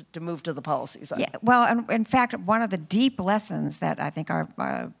 to move to the policy side. Yeah, well, and in fact, one of the deep lessons that I think are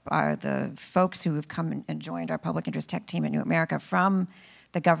the folks who have come and joined our public interest tech team at New America from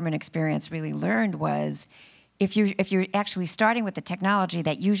the government experience really learned was, if you're actually starting with the technology,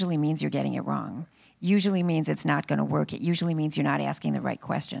 that usually means you're getting it wrong. Usually means it's not going to work. It usually means you're not asking the right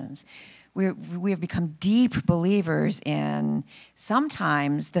questions. We have become deep believers in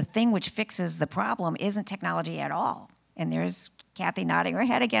sometimes the thing which fixes the problem isn't technology at all. And there's Kathy nodding her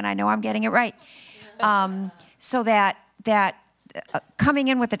head again. I know I'm getting it right. So that coming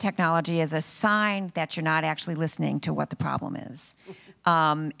in with the technology is a sign that you're not actually listening to what the problem is.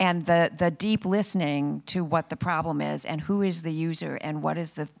 And the deep listening to what the problem is and who is the user and what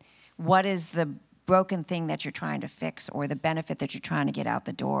is the broken thing that you're trying to fix or the benefit that you're trying to get out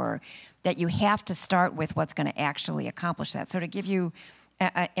the door, that you have to start with what's going to actually accomplish that. So to give you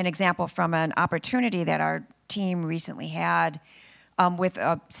an example from an opportunity that our team recently had with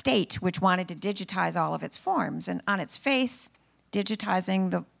a state which wanted to digitize all of its forms, and on its face,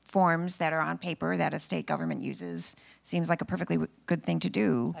 digitizing the forms that are on paper that a state government uses seems like a perfectly good thing to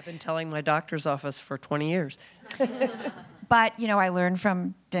do. I've been telling my doctor's office for 20 years. But, you know, I learned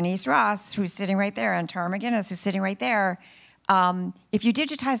from Denise Ross, who's sitting right there, and Tara McGinnis, who's sitting right there. If you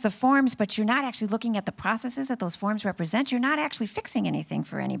digitize the forms, but you're not actually looking at the processes that those forms represent, you're not actually fixing anything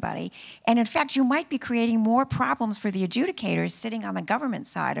for anybody. And in fact, you might be creating more problems for the adjudicators sitting on the government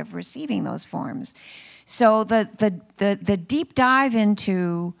side of receiving those forms. So the deep dive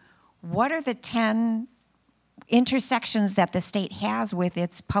into what are the 10 intersections that the state has with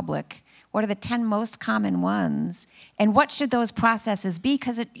its public, what are the 10 most common ones, and what should those processes be?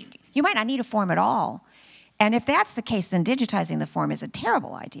 Because you might not need a form at all. And if that's the case, then digitizing the form is a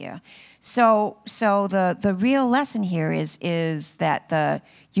terrible idea. So the real lesson here is that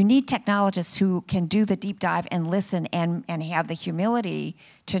you need technologists who can do the deep dive and listen and have the humility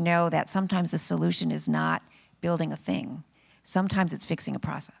to know that sometimes the solution is not building a thing. Sometimes it's fixing a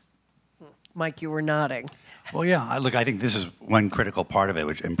process. Mike, you were nodding. Well, yeah, look, I think this is one critical part of it,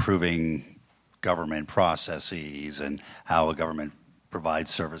 which improving government processes and how a government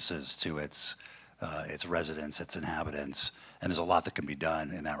provides services to its residents, its inhabitants, and there's a lot that can be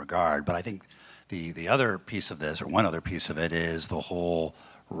done in that regard. But I think the other piece of this, or one other piece of it, is the whole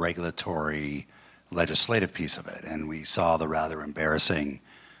regulatory legislative piece of it. And we saw the rather embarrassing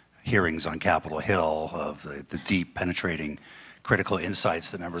hearings on Capitol Hill of the deep, penetrating, critical insights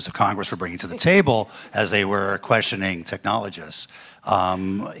that members of Congress were bringing to the table as they were questioning technologists.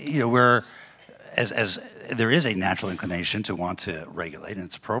 You know, as there is a natural inclination to want to regulate, and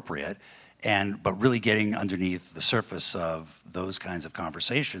it's appropriate, but really getting underneath the surface of those kinds of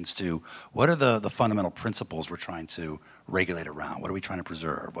conversations to what are the fundamental principles we're trying to regulate around? What are we trying to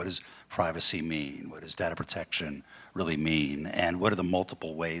preserve? What does privacy mean? What does data protection really mean? And what are the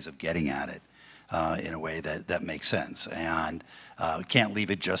multiple ways of getting at it in a way that makes sense? And we can't leave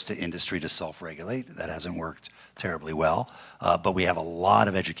it just to industry to self-regulate. That hasn't worked terribly well. But we have a lot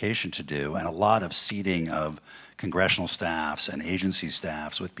of education to do and a lot of seeding of congressional staffs and agency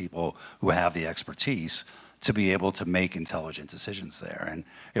staffs with people who have the expertise to be able to make intelligent decisions there. And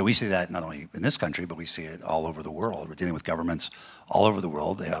you know, we see that not only in this country, but we see it all over the world. We're dealing with governments all over the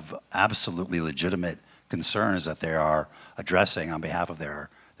world. They have absolutely legitimate concerns that they are addressing on behalf of their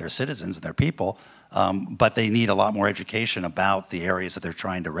citizens and their people, but they need a lot more education about the areas that they're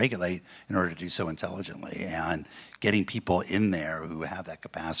trying to regulate in order to do so intelligently. And getting people in there who have that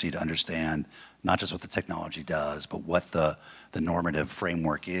capacity to understand not just what the technology does, but what the normative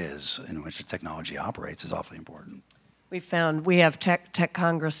framework is in which the technology operates is awfully important. We have Tech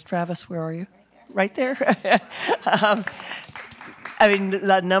Congress. Travis, where are you? Right there. I mean,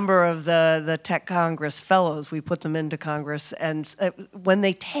 the number of the Tech Congress fellows, we put them into Congress, and when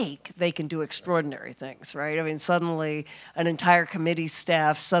they can do extraordinary things, right? I mean, suddenly an entire committee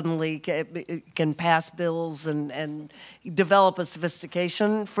staff suddenly can pass bills and develop a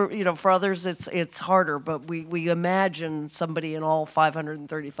sophistication. For others, it's harder, but we imagine somebody in all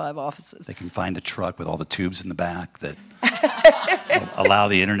 535 offices. They can find the truck with all the tubes in the back that allow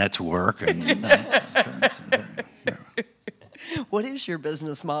the internet to work. And what is your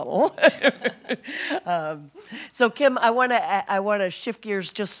business model? So Kim, I want to shift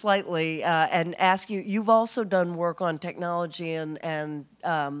gears just slightly and ask you. You've also done work on technology and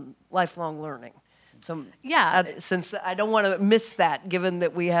lifelong learning. So yeah, since I don't want to miss that, given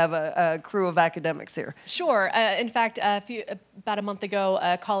that we have a crew of academics here. Sure. In fact, about a month ago,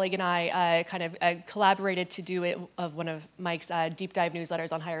 a colleague and I kind of collaborated to do one of Mike's deep dive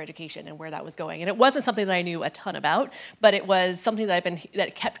newsletters on higher education and where that was going. And it wasn't something that I knew a ton about, but it was something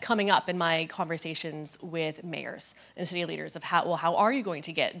that kept coming up in my conversations with mayors and city leaders of how are you going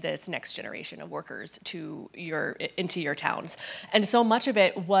to get this next generation of workers into your towns? And so much of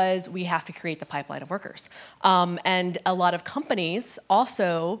it was we have to create the pipeline of workers. And a lot of companies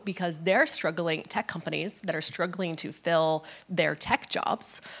also, because they're struggling, tech companies that are struggling to fill their tech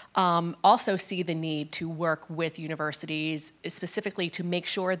jobs, also see the need to work with universities specifically to make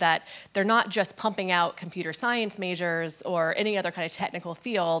sure that they're not just pumping out computer science majors or any other kind of technical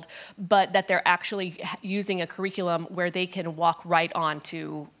field, but that they're actually using a curriculum where they can walk right on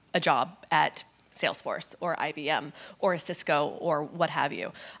to a job at Salesforce or IBM or Cisco or what have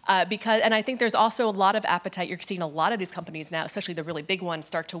you. And I think there's also a lot of appetite. You're seeing a lot of these companies now, especially the really big ones,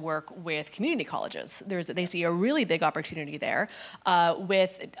 start to work with community colleges. They see a really big opportunity there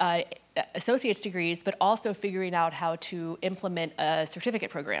with associate's degrees, but also figuring out how to implement certificate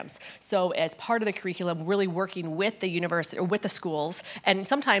programs. So as part of the curriculum, really working with the university or with the schools, and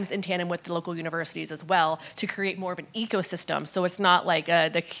sometimes in tandem with the local universities as well, to create more of an ecosystem. So it's not like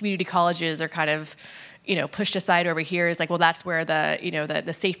the community colleges are kind of pushed aside over here is like, well, that's where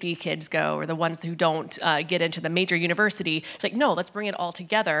the safety kids go, or the ones who don't get into the major university. It's like, no, let's bring it all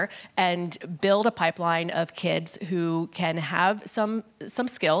together and build a pipeline of kids who can have some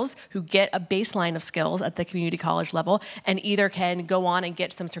skills, who get a baseline of skills at the community college level, and either can go on and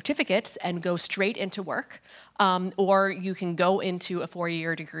get some certificates and go straight into work, or you can go into a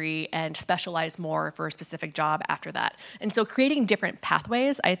 4-year degree and specialize more for a specific job after that. And so creating different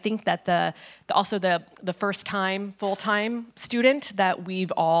pathways, I think that also the first-time, full-time student that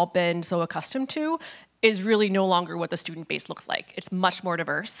we've all been so accustomed to is really no longer what the student base looks like. It's much more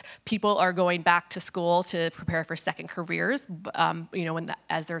diverse. People are going back to school to prepare for second careers,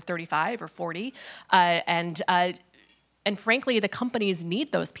 as they're 35 or 40, and frankly, the companies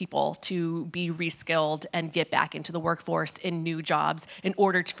need those people to be reskilled and get back into the workforce in new jobs in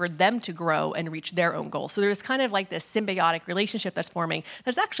order for them to grow and reach their own goals. So there's kind of like this symbiotic relationship that's forming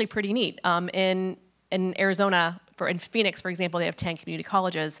that's actually pretty neat. In Arizona, in Phoenix, for example, they have 10 community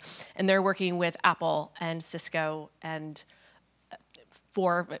colleges, and they're working with Apple and Cisco and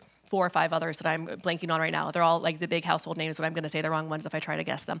four or five others that I'm blanking on right now. They're all like the big household names, but I'm going to say the wrong ones if I try to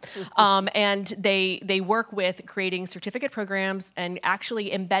guess them. And they work with creating certificate programs and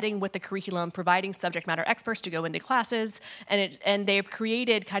actually embedding with the curriculum, providing subject matter experts to go into classes, and they've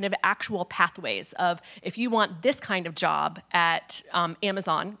created kind of actual pathways of, if you want this kind of job at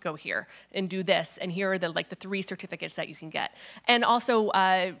Amazon, go here and do this, and here are the 3 certificates that you can get. And also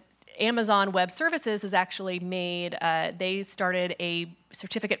Amazon Web Services has actually made, they started a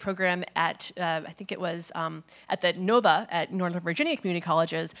certificate program at, I think it was at the Nova at Northern Virginia Community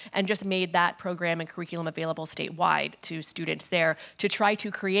Colleges, and just made that program and curriculum available statewide to students there to try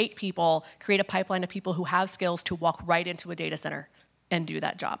to create a pipeline of people who have skills to walk right into a data center and do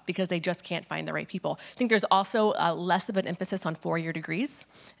that job, because they just can't find the right people. I think there's also less of an emphasis on 4-year degrees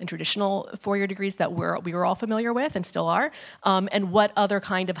and traditional 4-year degrees that we were all familiar with and still are, and what other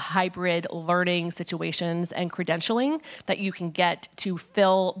kind of hybrid learning situations and credentialing that you can get to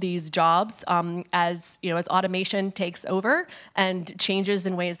fill these jobs as automation takes over and changes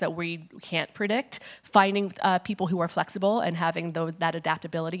in ways that we can't predict. Finding people who are flexible and having that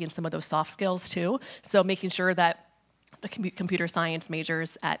adaptability and some of those soft skills too. So making sure that the computer science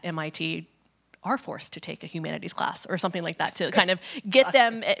majors at MIT are forced to take a humanities class or something like that to kind of get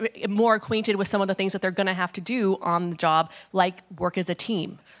them more acquainted with some of the things that they're going to have to do on the job, like work as a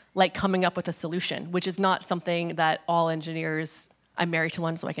team, like coming up with a solution, which is not something that all engineers, I'm married to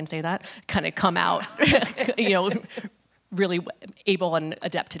one so I can say that, kind of come out really able and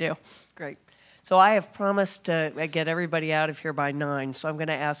adept to do. Great. So I have promised to get everybody out of here by 9, so I'm going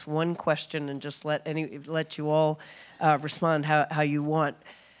to ask one question and just let you all respond how you want.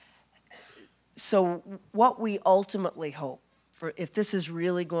 So what we ultimately hope, if this is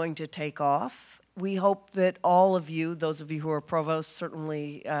really going to take off, we hope that all of you, those of you who are provosts,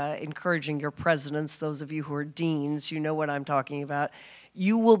 certainly encouraging your presidents, those of you who are deans, you know what I'm talking about,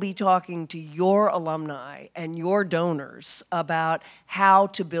 you will be talking to your alumni and your donors about how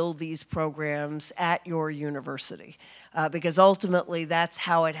to build these programs at your university. because ultimately that's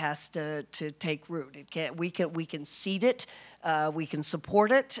how it has to take root. We can seed it, we can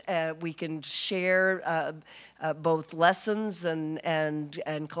support it, we can share both lessons and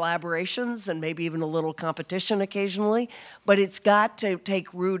collaborations and maybe even a little competition occasionally, but it's got to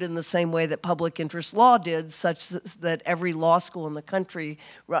take root in the same way that public interest law did, such that every law school in the country,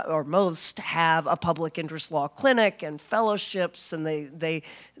 or most, have a public interest law clinic and fellowships, and they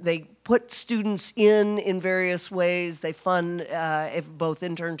put students in various ways. They fund both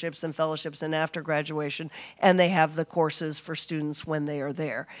internships and fellowships and after graduation, and they have the courses for students when they are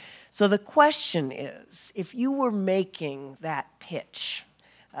there. So the question is, if you were making that pitch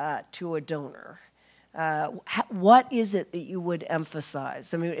to a donor, what is it that you would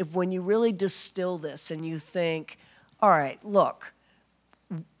emphasize? I mean, when you really distill this and you think, all right, look,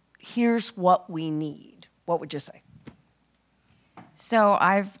 here's what we need, what would you say? So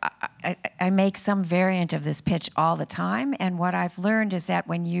I make some variant of this pitch all the time, and what I've learned is that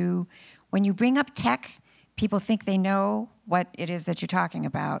when you bring up tech, people think they know what it is that you're talking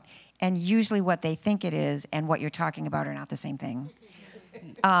about, and usually what they think it is and what you're talking about are not the same thing.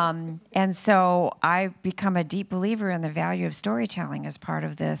 And so I've become a deep believer in the value of storytelling as part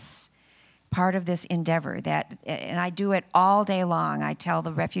of this endeavor. And I do it all day long. I tell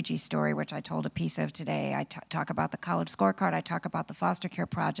the refugee story, which I told a piece of today. I talk about the college scorecard. I talk about the foster care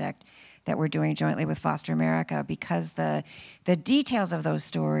project that we're doing jointly with Foster America, because the details of those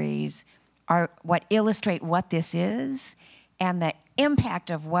stories are what illustrate what this is, and the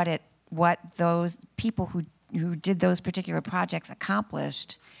impact of what those people who did those particular projects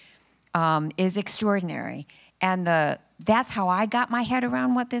accomplished is extraordinary. And that's how I got my head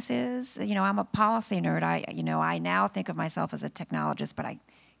around what this is. You know, I'm a policy nerd. I now think of myself as a technologist, but I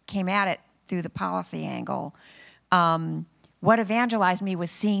came at it through the policy angle. What evangelized me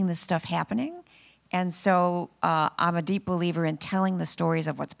was seeing this stuff happening. And so I'm a deep believer in telling the stories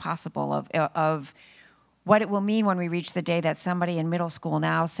of what's possible, of what it will mean when we reach the day that somebody in middle school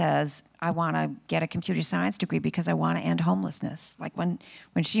now says, I want to get a computer science degree because I want to end homelessness. Like when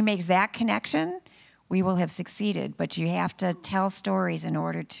she makes that connection, we will have succeeded. But you have to tell stories in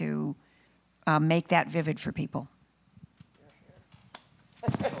order to make that vivid for people.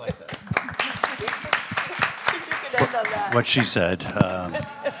 I like that. What she said.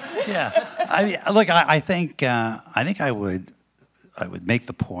 Yeah. I think I would make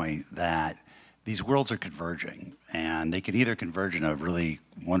the point that these worlds are converging, and they can either converge in a really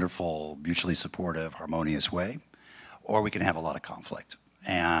wonderful, mutually supportive, harmonious way, or we can have a lot of conflict.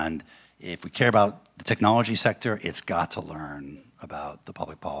 And if we care about the technology sector, it's got to learn about the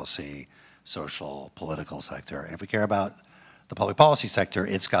public policy, social, political sector. And if we care about the public policy sector,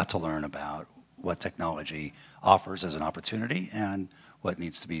 it's got to learn about what technology offers as an opportunity and what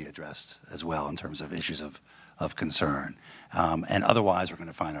needs to be addressed as well in terms of issues of concern. And otherwise, we're going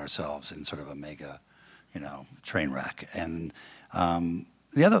to find ourselves in sort of a mega, train wreck. And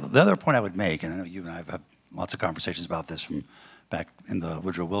the other point I would make, and I know you and I have had lots of conversations about this from back in the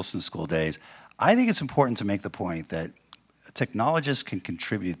Woodrow Wilson School days, I think it's important to make the point that technologists can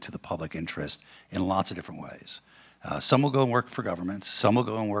contribute to the public interest in lots of different ways. Some will go and work for governments, some will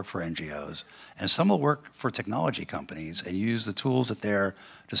go and work for NGOs, and some will work for technology companies and use the tools at their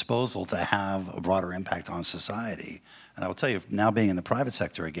disposal to have a broader impact on society. And I will tell you, now being in the private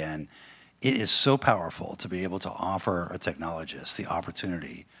sector again, it is so powerful to be able to offer a technologist the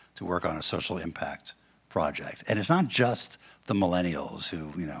opportunity to work on a social impact project. And it's not just the millennials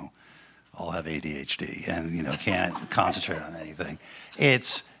who, all have ADHD and, can't concentrate on anything.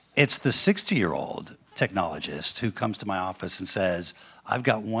 It's the 60-year-old technologist who comes to my office and says, I've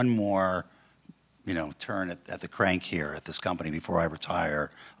got one more, turn at the crank here at this company before I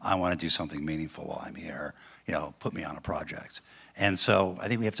retire. I want to do something meaningful while I'm here. Put me on a project. And so I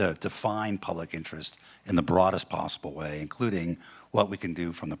think we have to define public interest in the broadest possible way, including what we can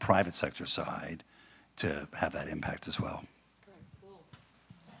do from the private sector side to have that impact as well.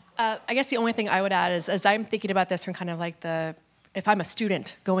 I guess the only thing I would add is, as I'm thinking about this from kind of like if I'm a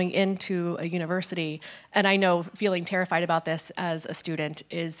student going into a university, and I know feeling terrified about this as a student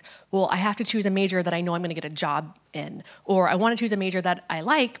is, well, I have to choose a major that I know I'm going to get a job in, or I want to choose a major that I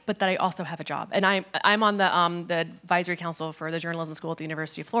like, but that I also have a job. And I'm on the advisory council for the journalism school at the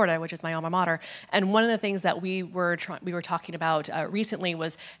University of Florida, which is my alma mater. And one of the things that we were talking about recently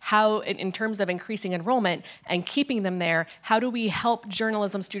was how, in terms of increasing enrollment and keeping them there, how do we help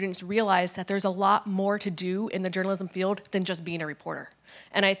journalism students realize that there's a lot more to do in the journalism field than just being a reporter?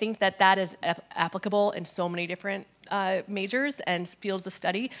 And I think that is applicable in so many different majors and fields of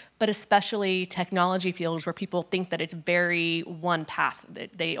study, but especially technology fields where people think that it's very one path,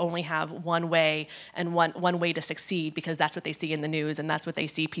 that they only have one way and one way to succeed because that's what they see in the news and that's what they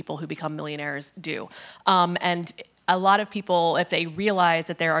see people who become millionaires do. And a lot of people, if they realize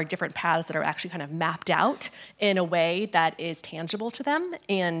that there are different paths that are actually kind of mapped out in a way that is tangible to them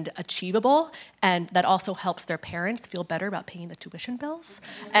and achievable, and that also helps their parents feel better about paying the tuition bills.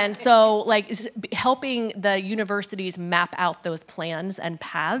 And so, like, helping the universities map out those plans and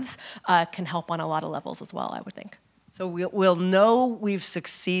paths can help on a lot of levels as well, I would think. So we'll know we've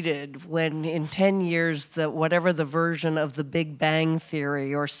succeeded when in 10 years, whatever the version of the Big Bang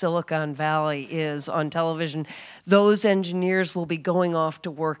Theory or Silicon Valley is on television, those engineers will be going off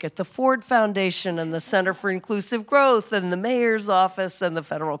to work at the Ford Foundation and the Center for Inclusive Growth and the mayor's office and the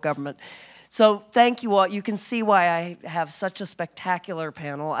federal government. So thank you all. You can see why I have such a spectacular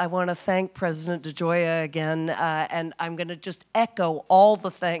panel. I want to thank President DeGioia again, and I'm going to just echo all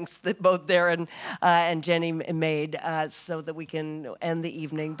the thanks that both Darren and Jenny made so that we can end the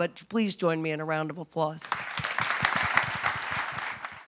evening. But please join me in a round of applause.